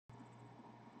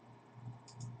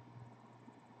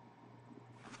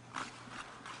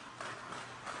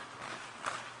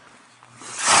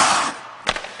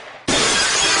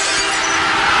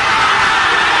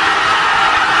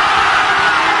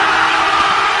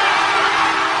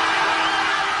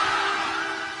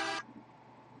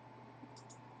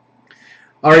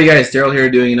Alright guys, Daryl here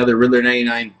doing another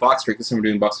RYDLAR99 box break. This time we're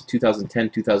doing a box of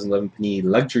 2010-2011 Panini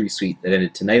Luxury Suite that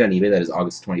ended tonight on eBay. That is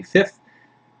August 25th.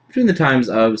 Between the times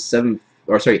of 7:45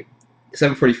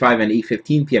 and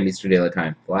 8:15 p.m. Eastern Daylight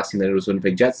Time. The last team that was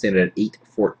Winnipeg Jets, they ended at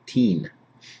 8:14.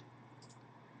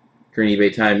 Current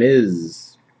eBay time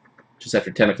is just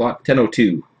after 10 o'clock,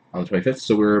 10:02 on the 25th.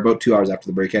 So we're about 2 hours after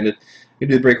the break ended. We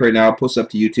do the break right now. Post it up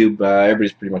to YouTube.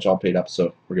 Everybody's pretty much all paid up,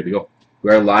 so we're good to go. We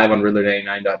are live on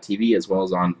RYDLAR99.tv as well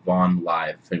as on Vaughn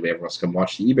Live. If anybody ever wants to come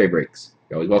watch the eBay breaks,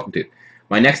 you're always welcome to.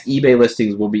 My next eBay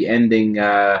listings will be ending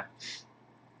tomorrow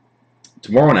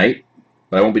night,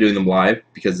 but I won't be doing them live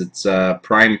because it's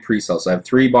Prime pre-sale. So I have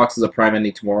 3 boxes of Prime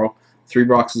ending tomorrow, 3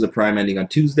 boxes of Prime ending on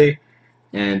Tuesday,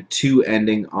 and 2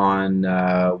 ending on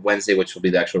Wednesday, which will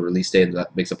be the actual release date.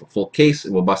 That makes up a full case,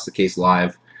 and we'll bust the case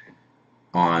live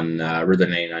on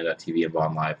RYDLAR99.tv and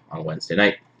Vaughn Live on Wednesday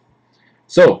night.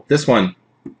 So, this one,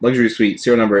 Luxury Suite,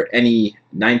 serial number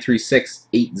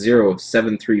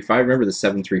NE93680735. Remember the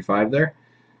 735 there?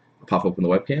 I'll pop open the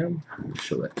webcam. I'll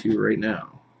show that to you right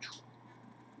now.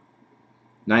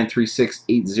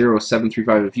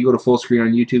 936807735. If you go to full screen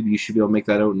on YouTube, you should be able to make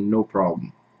that out no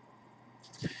problem.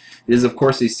 It is, of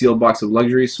course, a sealed box of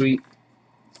Luxury Suite.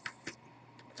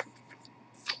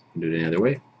 Do it any other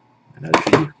way. And how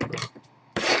should you?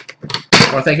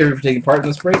 I want to thank everyone for taking part in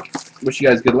this break. Wish you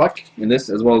guys good luck in this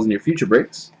as well as in your future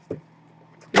breaks.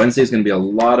 Wednesday is going to be a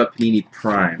lot of Panini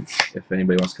Prime. If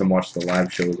anybody wants to come watch the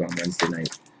live shows on Wednesday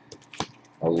night.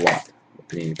 A lot of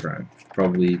Panini Prime.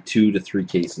 Probably 2 to 3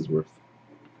 cases worth.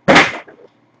 I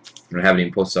haven't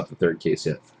even posted up the 3rd case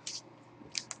yet.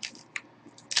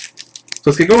 So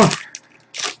let's get going.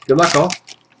 Good luck, all.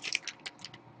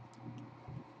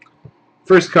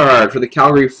 First card for the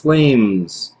Calgary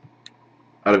Flames.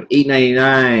 Out of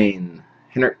 $8.99,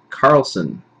 Henrik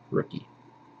Karlsson, rookie.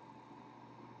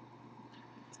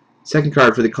 Second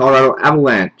card for the Colorado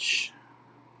Avalanche.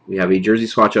 We have a jersey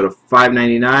swatch out of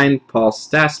 $5.99, Paul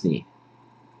Stastny.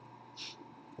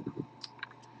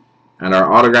 And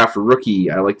our autograph rookie,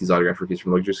 I like these autograph rookies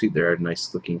from Luxury Suite. They're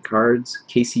nice looking cards.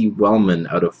 Casey Wellman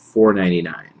out of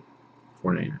 $4.99.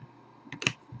 $4.99.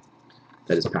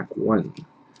 That is pack 1.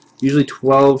 Usually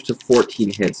 12 to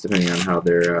 14 hits, depending on how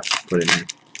they're put in here.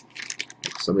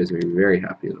 Somebody's going to be very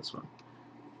happy with this one.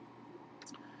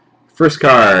 First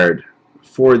card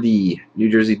for the New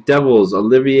Jersey Devils,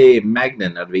 Olivier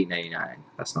Magnan out of $8.99.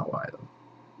 That's not why, though.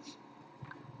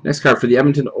 Next card for the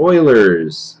Edmonton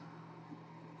Oilers,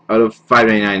 out of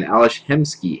 $5.99, Ales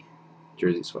Hemsky,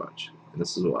 jersey swatch. And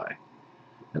this is why.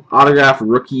 An autograph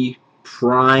rookie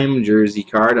Prime jersey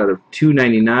card out of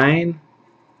 $2.99.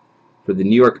 For the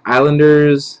New York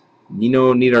Islanders,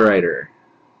 Nino Niederreiter.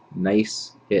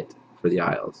 Nice hit for the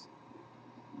Isles.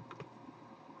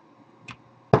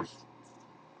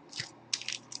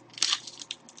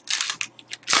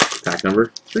 Pack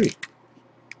number 3.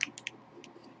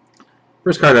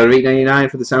 First card out of $8.99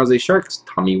 for the San Jose Sharks,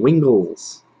 Tommy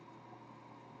Wingles.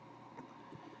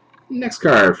 Next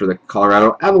card for the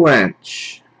Colorado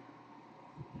Avalanche.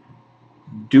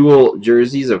 Dual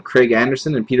jerseys of Craig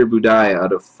Anderson and Peter Budaj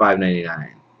out of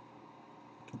 $5.99.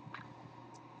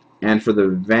 And for the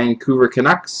Vancouver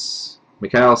Canucks,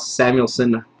 Mikhail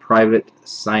Samuelsson private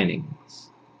signings.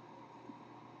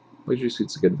 Luxury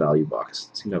Suite's a good value box.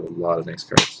 They seem to have a lot of nice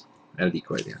cards. Add a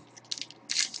decoy again.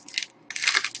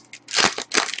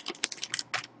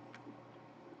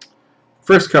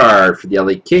 First card for the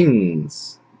LA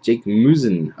Kings, Jake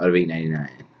Muzzin out of $8.99.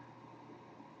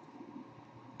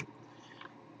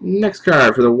 Next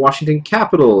card for the Washington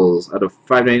Capitals, out of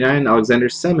 $5.99, Alexander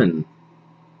Semin.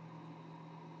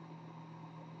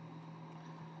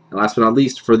 And last but not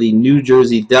least, for the New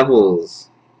Jersey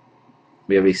Devils,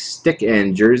 we have a stick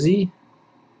and jersey.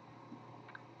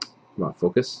 Come on,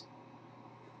 focus.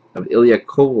 Of Ilya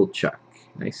Kovalchuk.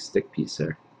 Nice stick piece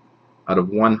there. Out of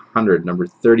 100, number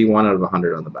 31 out of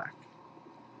 100 on the back.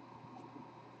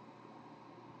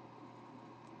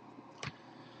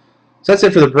 So that's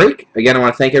it for the break. Again, I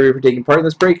want to thank everyone for taking part in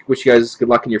this break. Wish you guys good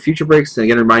luck in your future breaks. And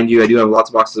again, remind you, I do have lots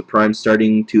of boxes of Prime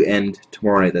starting to end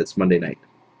tomorrow night. That's Monday night.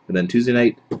 And then Tuesday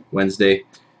night, Wednesday,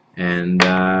 and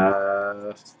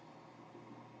yeah,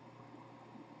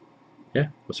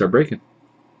 we'll start breaking.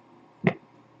 And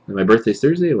my birthday's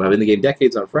Thursday. We'll have In the Game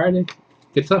Decades on Friday.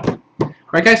 Good stuff.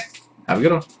 Alright guys, have a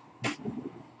good one.